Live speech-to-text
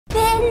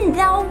spin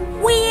the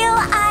wheel.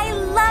 I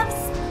love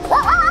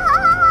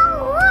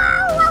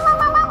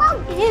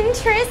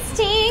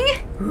interesting.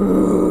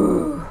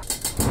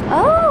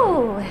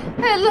 Oh,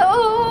 hello.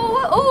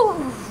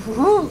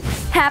 Oh.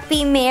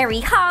 Happy, merry,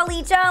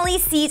 holly jolly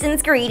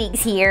season's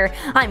greetings here.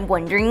 I'm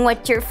wondering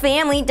what your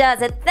family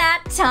does at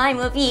that time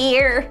of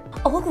year.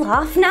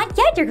 Olaf, not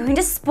yet. You're going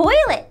to spoil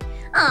it.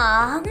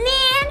 Aw,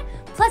 man.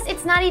 Plus,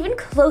 it's not even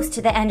close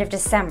to the end of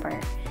December.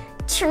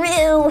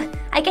 True.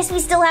 I guess we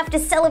still have to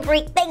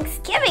celebrate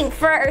Thanksgiving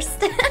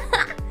first.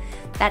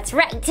 That's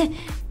right.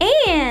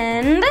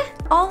 And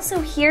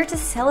also here to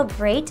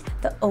celebrate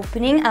the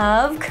opening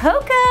of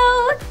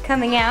Coco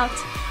coming out.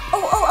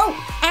 Oh,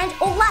 and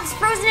Olaf's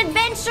Frozen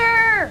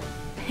Adventure!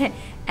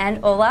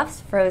 And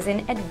Olaf's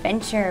Frozen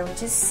Adventure,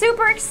 which is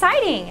super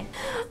exciting.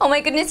 Oh my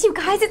goodness, you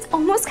guys, it's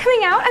almost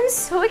coming out. I'm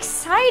so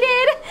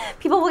excited.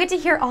 People will get to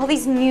hear all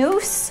these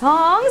new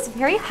songs,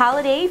 very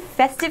holiday,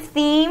 festive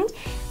themed.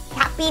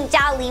 Happy,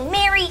 jolly,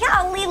 merry,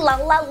 holly, la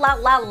la la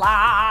la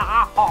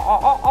la.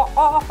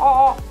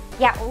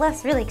 Yeah,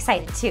 Olaf's really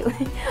excited too.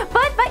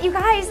 But you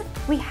guys,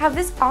 we have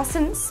this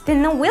awesome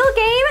spin the wheel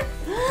game.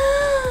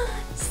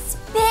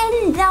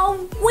 Spin the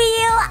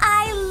wheel.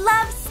 I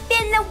love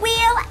spin the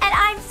wheel and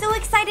I'm so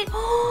excited.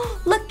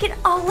 Look at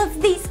all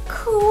of these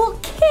cool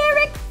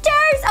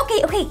characters.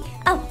 Okay.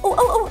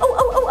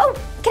 Oh.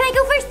 Can I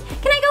go first?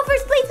 Can I go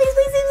first? Please.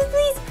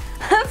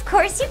 Of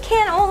course you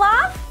can,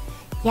 Olaf.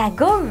 Yeah,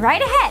 go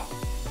right ahead.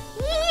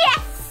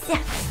 Yes!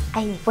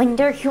 I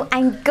wonder who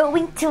I'm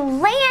going to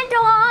land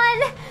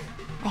on.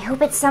 I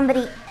hope it's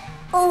somebody.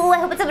 Oh, I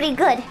hope it's somebody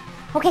good.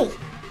 Okay,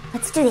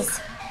 let's do this.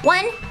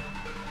 1,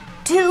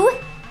 2,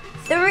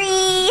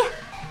 3,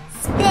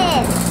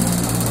 spin.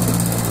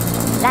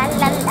 La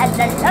la la la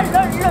la la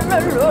la la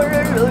la.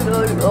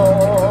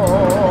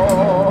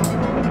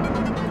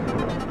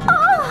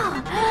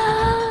 Oh,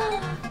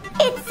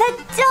 it's a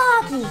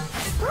doggy.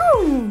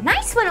 Ooh,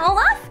 nice one,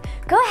 Olaf.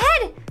 Go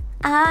ahead.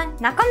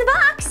 Knock on the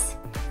box.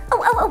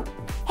 Oh.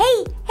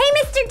 Hey,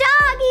 Mr.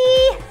 Doggy.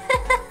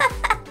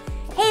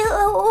 Hey,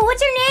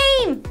 what's your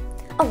name?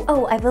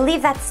 Oh, I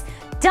believe that's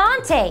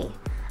Dante.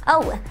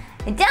 Oh,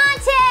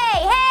 Dante,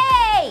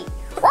 hey!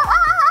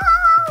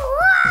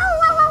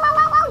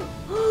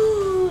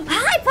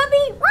 Hi,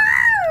 puppy.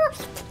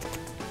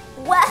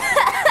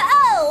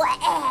 Whoa!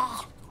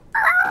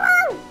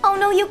 Oh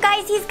no, you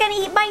guys, he's gonna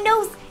eat my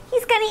nose.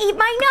 He's gonna eat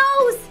my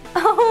nose.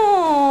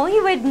 Oh,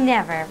 he would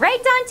never.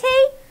 Right,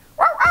 Dante?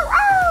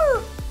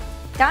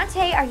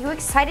 Dante, are you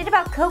excited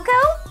about Coco?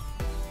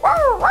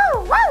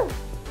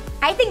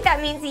 I think that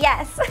means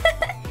yes.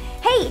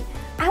 Hey,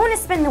 I want to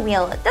spin the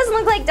wheel. It doesn't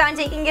look like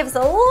Dante can give us a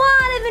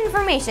lot of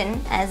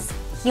information as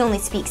he only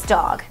speaks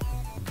dog.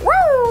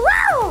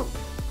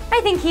 I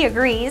think he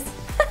agrees.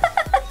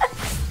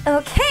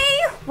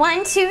 Okay,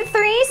 1, 2,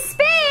 3,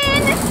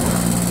 spin!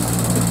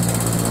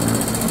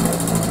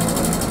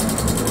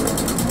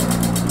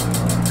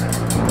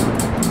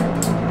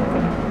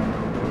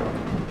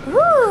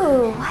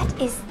 Ooh, what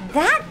is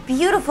that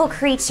beautiful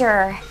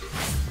creature?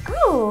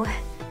 Ooh,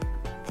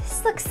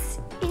 this looks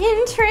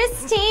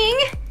interesting.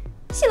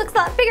 She looks a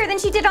lot bigger than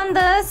she did on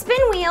the spin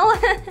wheel.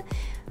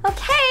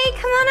 Okay,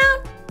 come on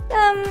out,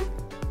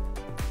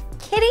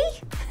 kitty.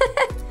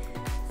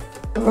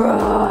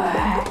 Oh.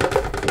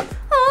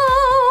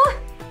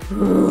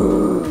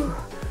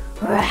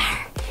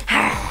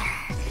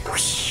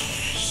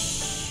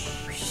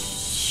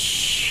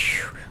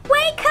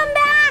 Wait, come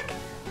back.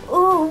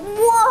 Ooh,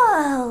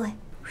 whoa.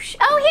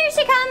 Oh, here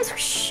she comes.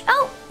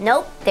 Oh,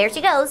 nope, there she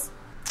goes.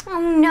 Oh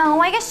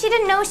no, I guess she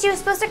didn't know she was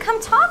supposed to come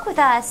talk with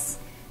us.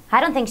 I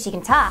don't think she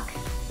can talk.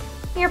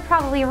 You're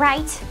probably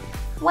right.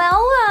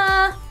 Well,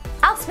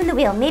 I'll spin the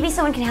wheel. Maybe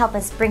someone can help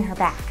us bring her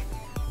back.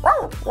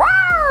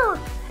 Whoa!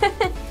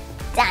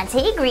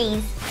 Dante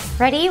agrees.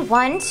 Ready?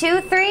 1,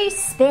 2, 3,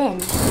 spin.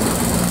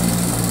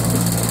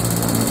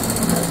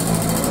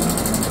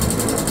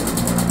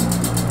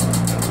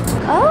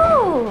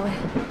 Oh,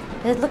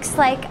 it looks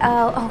like,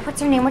 what's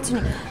her name?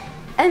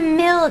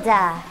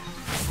 Imelda.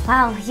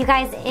 Wow, you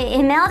guys,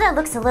 Imelda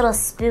looks a little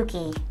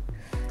spooky.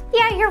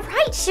 Yeah, you're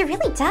right, she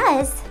really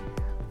does.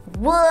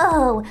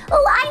 Whoa,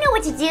 oh, I know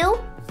what to do.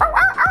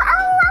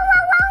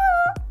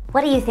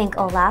 What do you think,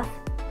 Olaf?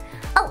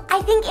 Oh,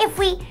 I think if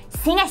we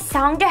sing a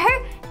song to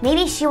her,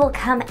 maybe she will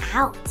come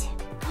out.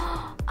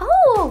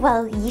 Oh,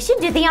 well, you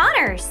should do the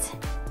honors.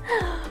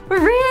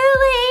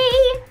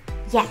 Really?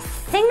 Yes,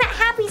 sing that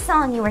happy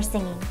song you were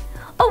singing.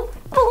 Oh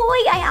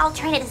boy, I'll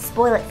try not to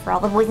spoil it for all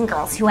the boys and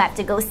girls who have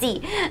to go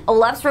see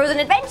Olaf's Frozen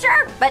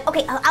Adventure. But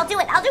okay, I'll do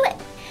it.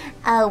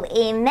 Oh,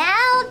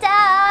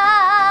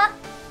 Imelda,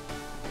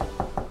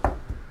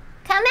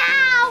 come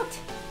out.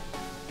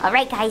 All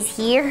right, guys,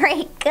 here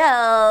it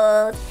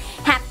goes.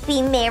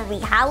 Happy, merry,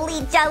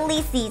 holly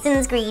jolly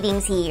season's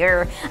greetings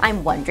here.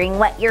 I'm wondering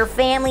what your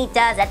family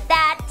does at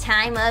that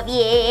time of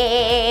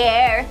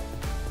year.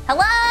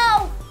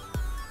 Hello?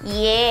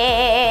 Yeah.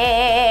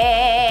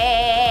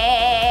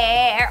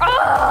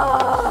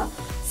 Oh,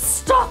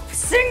 stop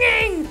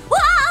singing.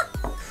 Ah!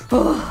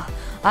 Oh,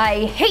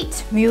 I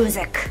hate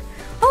music.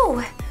 Oh,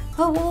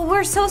 well,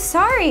 we're so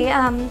sorry.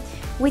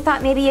 We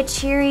thought maybe a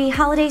cheery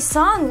holiday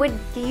song would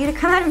get you to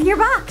come out of your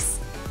box.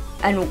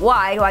 And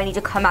why do I need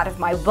to come out of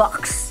my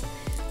box?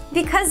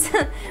 Because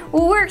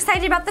we're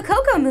excited about the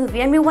Coco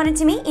movie and we wanted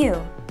to meet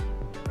you.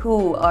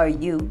 Who are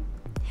you?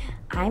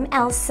 I'm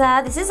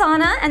Elsa, this is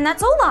Anna, and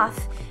that's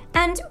Olaf.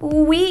 And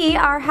we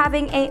are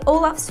having a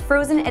Olaf's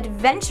Frozen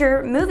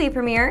Adventure movie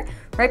premiere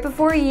right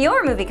before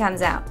your movie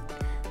comes out.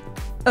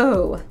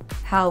 Oh,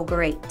 how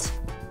great.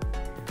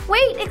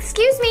 Wait,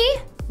 excuse me.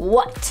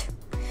 What?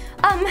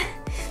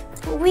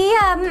 We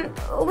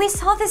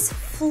saw this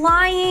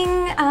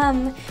flying,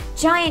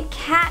 giant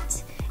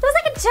cat. It was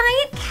like a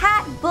giant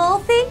cat bull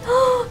thing.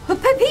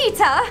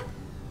 Pepita!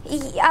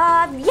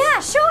 Yeah,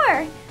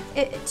 sure.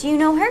 Do you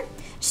know her?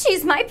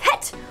 She's my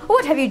pet.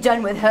 What have you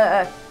done with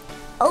her?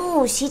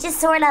 Oh, she just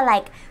sort of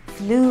like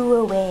flew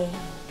away.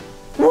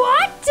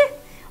 What?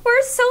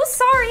 We're so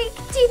sorry.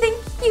 Do you think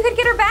you could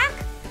get her back?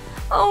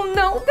 Oh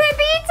no,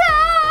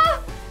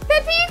 Pepita!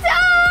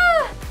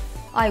 Pepita!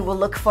 I will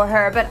look for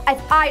her, but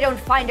if I don't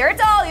find her,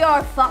 it's all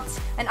your fault,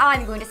 and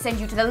I'm going to send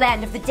you to the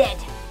land of the dead.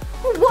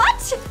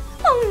 What?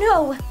 Oh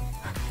no.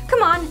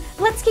 Come on,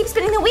 let's keep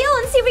spinning the wheel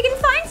and see if we can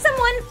find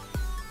someone.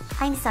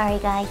 I'm sorry,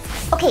 guys.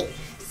 Okay,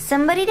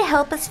 somebody to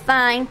help us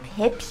find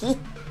Pepita?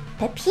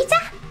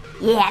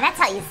 Yeah, that's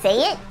how you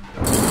say it.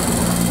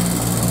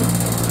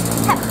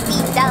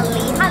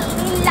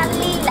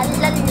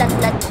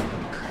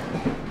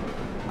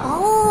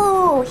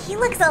 Oh, he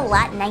looks a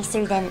lot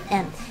nicer than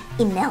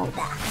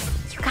Imelda.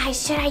 You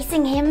guys, should I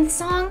sing him the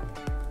song?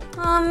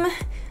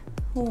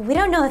 We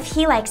don't know if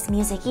he likes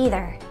music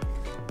either.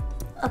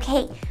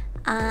 Okay,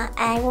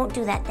 I won't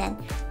do that then.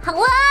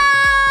 Hello?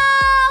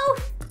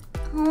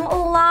 Oh,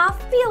 Olaf,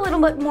 be a little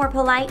bit more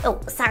polite. Oh,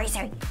 sorry.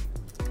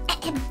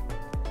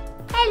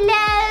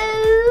 Hello?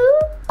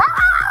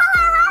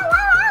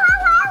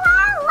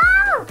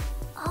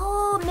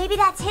 Oh, maybe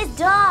that's his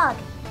dog.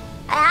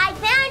 I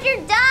found your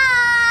dog.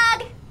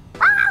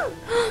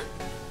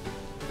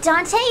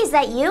 Dante, is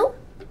that you?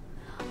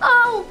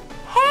 Oh,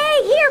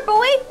 hey, here,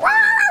 boy.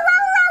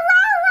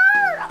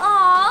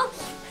 Aw.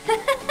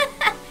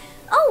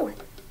 Oh,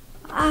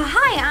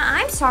 hi,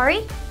 I'm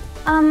sorry.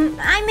 I'm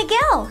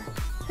Miguel.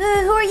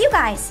 Who are you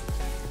guys?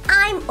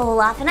 I'm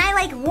Olaf, and I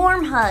like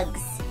warm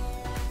hugs.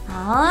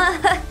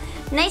 Aw,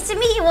 nice to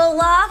meet you,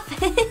 Olaf.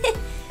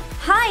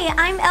 Hi,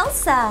 I'm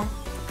Elsa.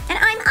 And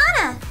I'm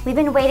Anna. We've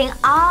been waiting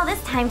all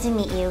this time to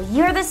meet you.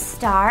 You're the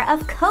star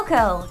of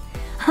Coco.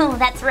 Oh,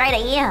 that's right, I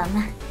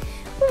am.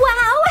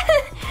 Wow,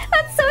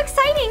 that's so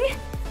exciting.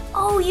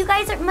 Oh, you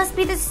guys must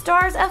be the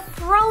stars of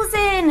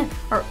Frozen,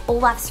 or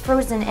Olaf's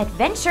Frozen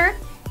Adventure.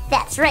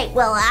 That's right,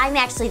 well, I'm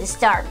actually the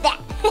star of that.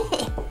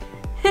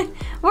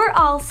 We're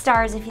all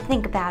stars if you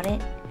think about it.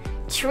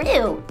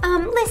 True.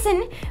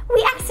 Listen,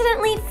 we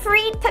accidentally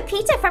freed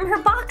Pepita from her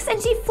box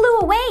and she flew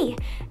away.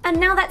 And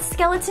now that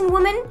skeleton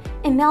woman,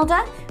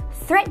 Imelda,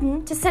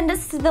 threatened to send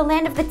us to the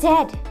land of the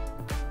dead.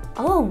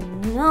 Oh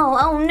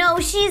no,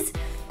 she's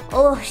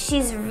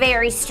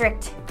very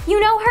strict. You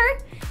know her?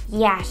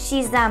 Yeah,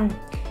 she's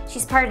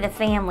part of the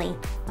family,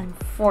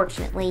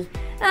 unfortunately.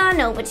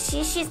 No, but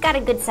she's got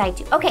a good side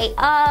too. Okay,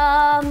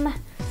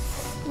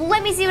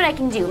 let me see what I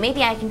can do.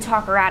 Maybe I can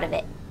talk her out of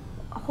it.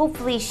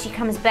 Hopefully she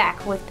comes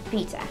back with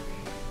Pepita.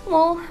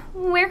 Well,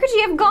 where could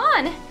she have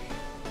gone?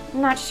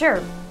 I'm not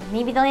sure.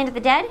 Maybe the land of the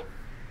dead?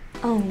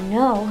 Oh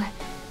no.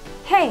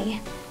 Hey,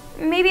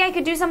 maybe I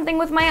could do something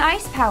with my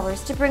ice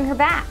powers to bring her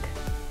back.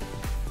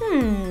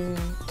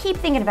 Keep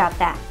thinking about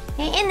that.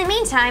 In the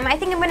meantime, I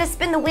think I'm gonna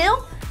spin the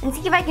wheel and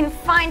see if I can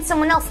find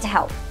someone else to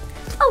help.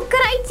 Oh,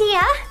 good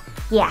idea.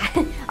 Yeah,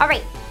 all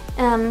right.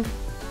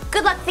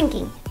 Good luck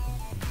thinking.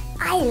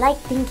 I like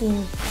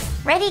thinking.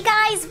 Ready,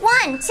 guys?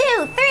 1, 2,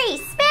 3,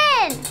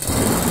 spin!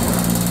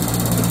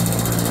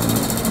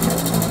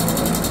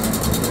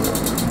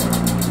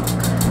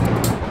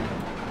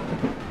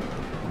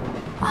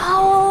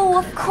 Oh,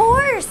 of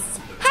course!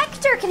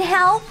 Hector can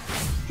help!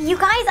 You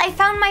guys, I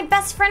found my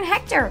best friend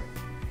Hector.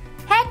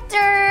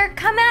 Hector,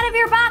 come out of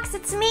your box,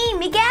 it's me,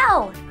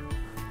 Miguel!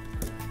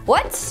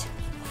 What?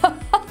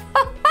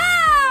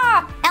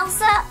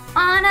 Elsa,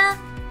 Anna,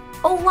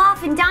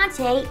 Olaf, and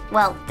Dante.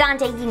 Well,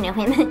 Dante, you know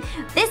him.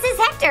 This is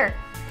Hector.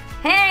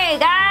 Hey,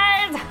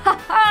 guys!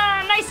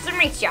 Nice to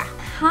meet ya.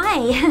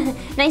 Hi,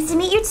 nice to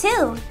meet you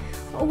too.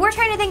 We're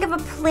trying to think of a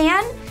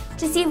plan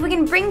to see if we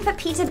can bring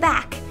Pepita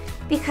back.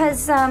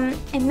 Because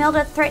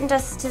Imelda threatened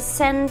us to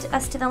send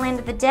us to the land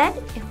of the dead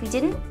if we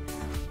didn't.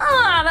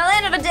 Ah, the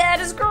land of the dead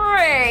is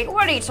great.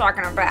 What are you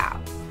talking about?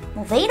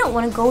 Well, they don't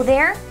want to go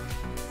there.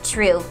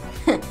 True.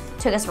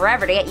 Took us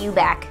forever to get you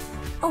back.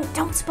 Oh,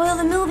 don't spoil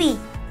the movie.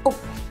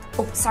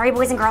 Oh, sorry,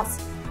 boys and girls.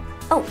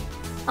 Oh,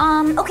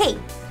 okay.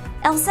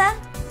 Elsa?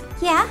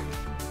 Yeah?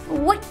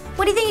 What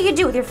do you think you could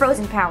do with your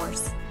frozen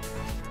powers?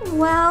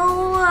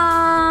 Well,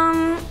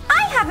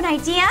 I have an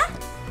idea.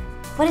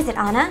 What is it,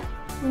 Anna?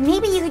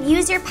 Maybe you could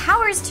use your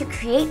powers to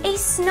create a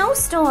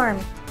snowstorm.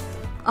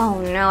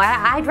 Oh no,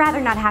 I'd rather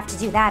not have to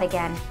do that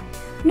again.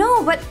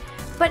 No, but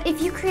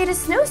if you create a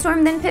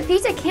snowstorm, then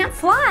Pepita can't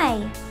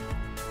fly.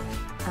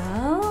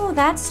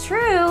 that's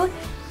true.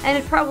 And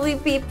it'd probably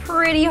be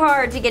pretty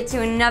hard to get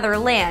to another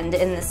land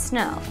in the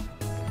snow.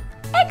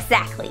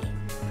 Exactly.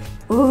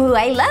 Ooh,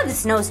 I love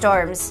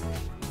snowstorms.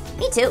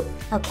 Me too.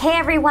 Okay,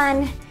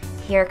 everyone,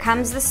 here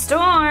comes the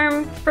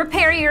storm.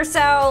 Prepare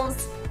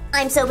yourselves.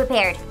 I'm so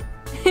prepared.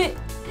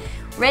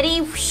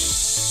 Ready?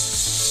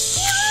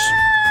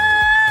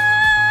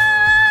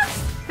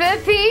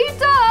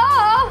 Pepita!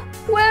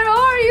 Where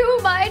are you,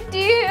 my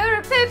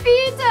dear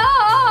Pepita?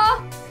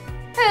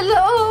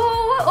 Hello?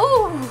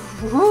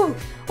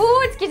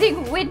 Oh, it's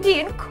getting windy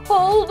and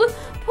cold.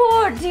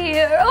 Poor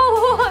dear.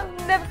 Oh,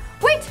 I'm never...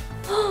 Wait!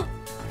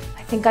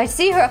 I think I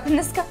see her up in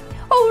the sky.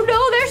 Oh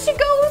no, there she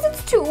goes.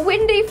 It's too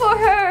windy for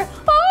her.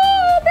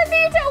 Oh,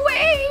 Pepita,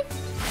 wait!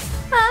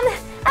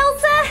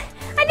 Elsa,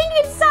 I think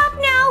you can stop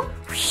now.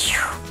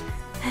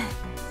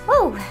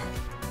 Oh.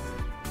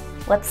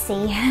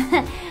 Whoopsie.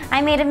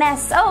 I made a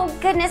mess. Oh,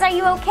 goodness, are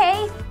you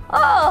okay?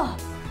 Oh,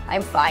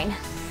 I'm fine.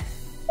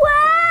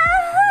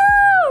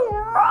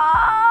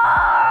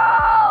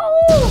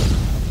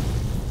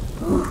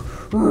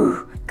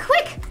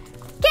 Quick,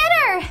 get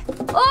her!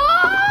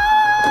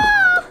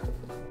 Oh!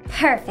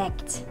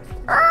 Perfect.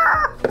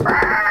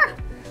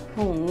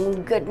 Oh,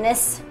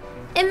 goodness.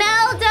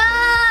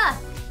 Imelda!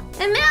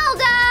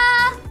 Imelda!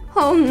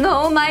 Oh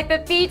no, my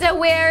Pepita,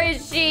 where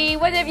is she?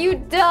 What have you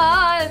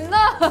done?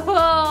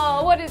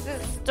 Oh, what is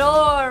this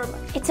storm?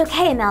 It's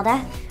okay,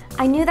 Imelda.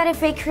 I knew that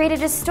if we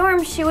created a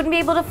storm, she wouldn't be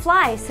able to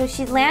fly, so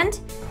she'd land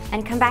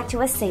and come back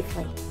to us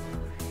safely.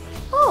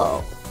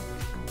 Oh.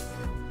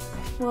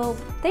 Well,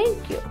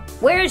 thank you.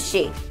 Where is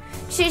she?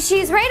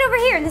 She's right over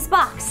here in this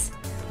box.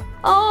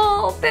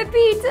 Oh,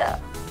 Pepita.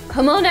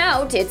 Come on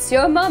out, it's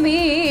your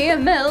mommy,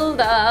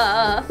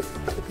 Imelda.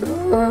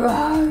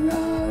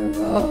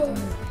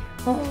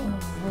 Oh,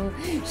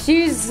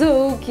 she's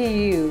so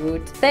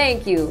cute.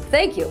 Thank you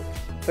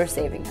for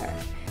saving her.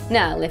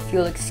 Now, if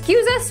you'll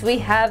excuse us, we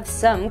have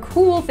some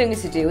cool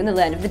things to do in the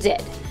land of the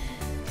dead.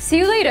 See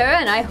you later,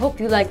 and I hope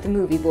you like the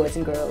movie, boys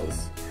and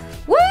girls.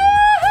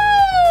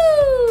 Woohoo!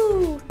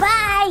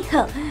 Bye!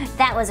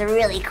 That was a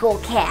really cool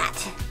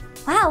cat.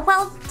 Wow,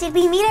 well, did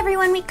we meet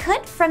everyone we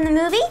could from the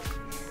movie?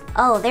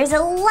 Oh, there's a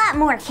lot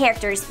more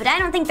characters, but I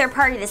don't think they're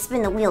part of the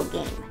Spin the Wheel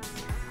game.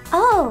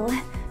 Oh,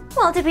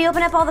 well, did we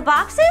open up all the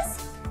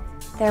boxes?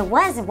 There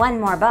was one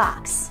more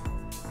box.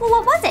 Well,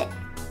 what was it?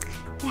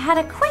 It had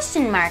a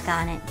question mark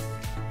on it.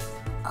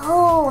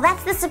 Oh,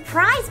 that's the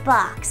surprise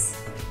box.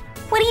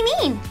 What do you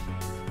mean?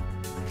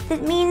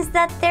 It means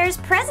that there's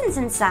presents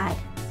inside.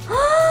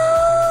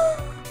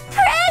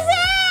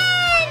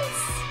 Presents!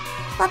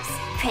 Whoops,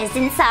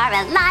 presents are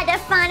a lot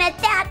of fun at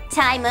that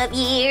time of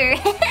year.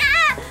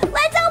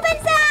 Let's open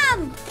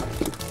some!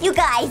 You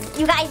guys,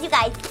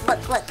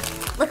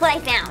 look what I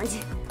found.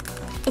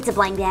 It's a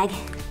blind bag.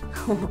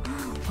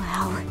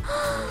 Wow.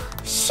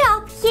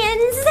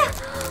 Shopkins!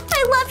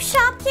 I love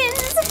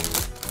Shopkins!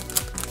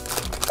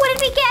 What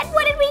did we get?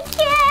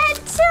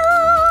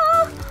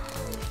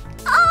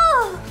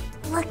 Oh!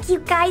 Look, you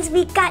guys,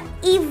 we got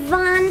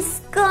Yvonne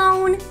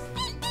Scone.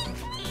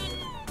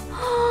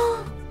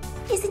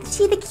 Isn't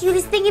she the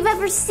cutest thing you've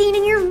ever seen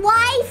in your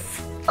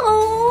life?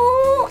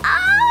 Oh!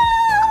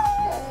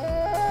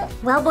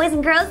 Well, boys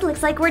and girls,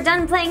 looks like we're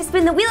done playing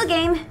Spin the Wheel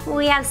game.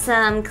 We have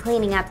some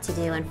cleaning up to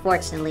do,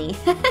 unfortunately.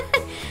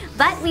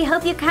 But we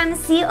hope you come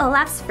see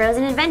Olaf's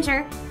Frozen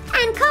Adventure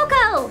and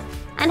Coco!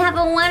 And have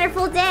a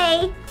wonderful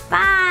day.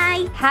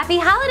 Bye! Happy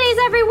holidays,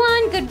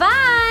 everyone!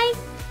 Goodbye!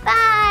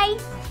 Bye!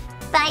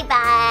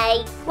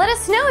 Bye-bye! Let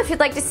us know if you'd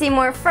like to see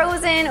more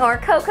Frozen or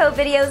Coco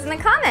videos in the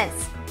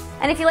comments.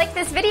 And if you like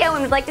this video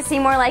and would like to see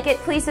more like it,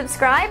 please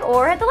subscribe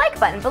or hit the like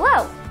button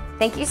below.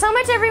 Thank you so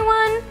much,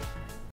 everyone!